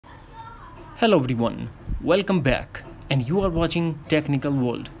Hello everyone, welcome back and you are watching Technical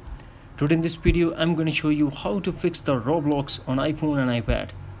World. Today in this video I'm going to show you how to fix the Roblox on iPhone and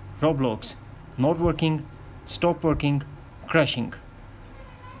iPad. Roblox not working, stop working, crashing.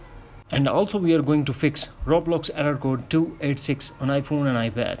 And also we are going to fix Roblox Error Code 286 on iPhone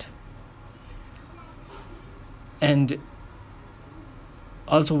and iPad. And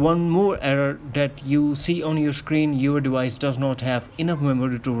also one more error that you see on your screen, your device does not have enough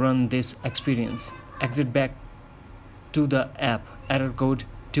memory to run this experience. Exit back to the app, error code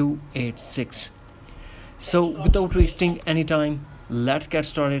 286. So without wasting any time, let's get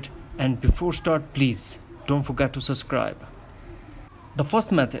started, and before start please don't forget to subscribe. The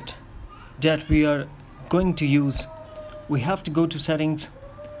first method that we are going to use, we have to go to settings,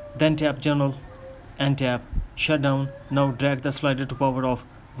 then tap general and tap shutdown. Now drag the slider to power off,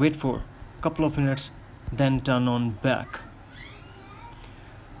 wait for a couple of minutes, then turn on back.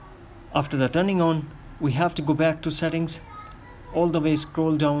 After the turning on, we have to go back to settings, all the way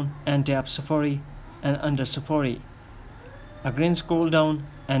scroll down and tap Safari, and under Safari again scroll down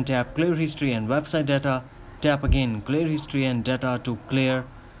and tap clear history and website data. Tap again clear history and data to clear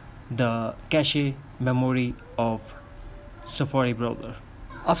the cache memory of Safari browser.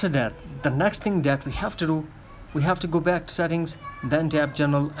 After that, the next thing that we have to do, we have to go back to settings, then tap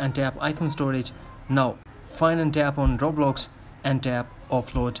general and tap iPhone storage. Now find and tap on Roblox and tap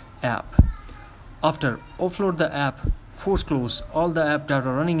offload app. After offload the app, force close all the apps that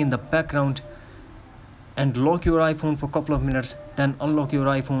are running in the background and lock your iPhone for a couple of minutes, then unlock your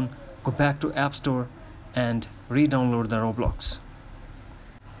iPhone, go back to App Store and re-download the Roblox.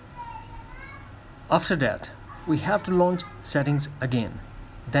 After that, we have to launch settings again,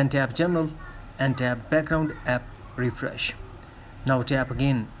 then tap general and tap background app refresh. Now tap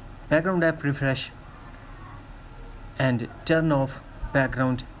again background app refresh and turn off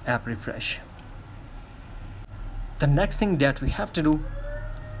background app refresh. The next thing that we have to do,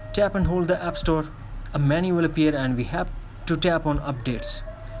 tap and hold the App Store, a menu will appear and we have to tap on updates.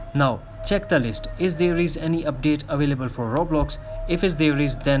 Now check the list, is there any update available for Roblox? If there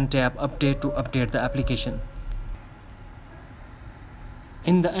is, then tap update to update the application.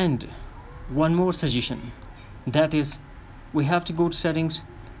 In the end, one more suggestion, that is we have to go to settings,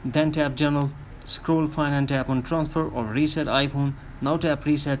 then tap general, scroll fine and tap on transfer or reset iPhone. Now tap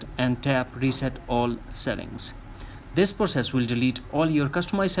reset and tap reset all settings. This process will delete all your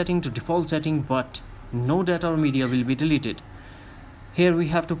customized setting to default setting, but no data or media will be deleted. Here we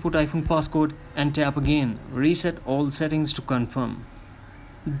have to put iPhone passcode and tap again reset all settings to confirm.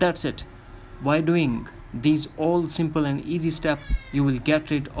 That's it. By doing these all simple and easy steps, you will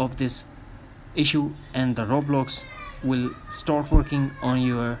get rid of this issue and the Roblox will start working on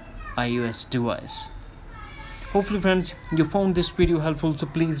your iOS device. Hopefully friends, you found this video helpful, so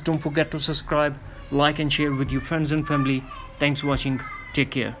please don't forget to subscribe, like and share with your friends and family. Thanks for watching.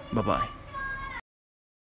 Take care. Bye bye.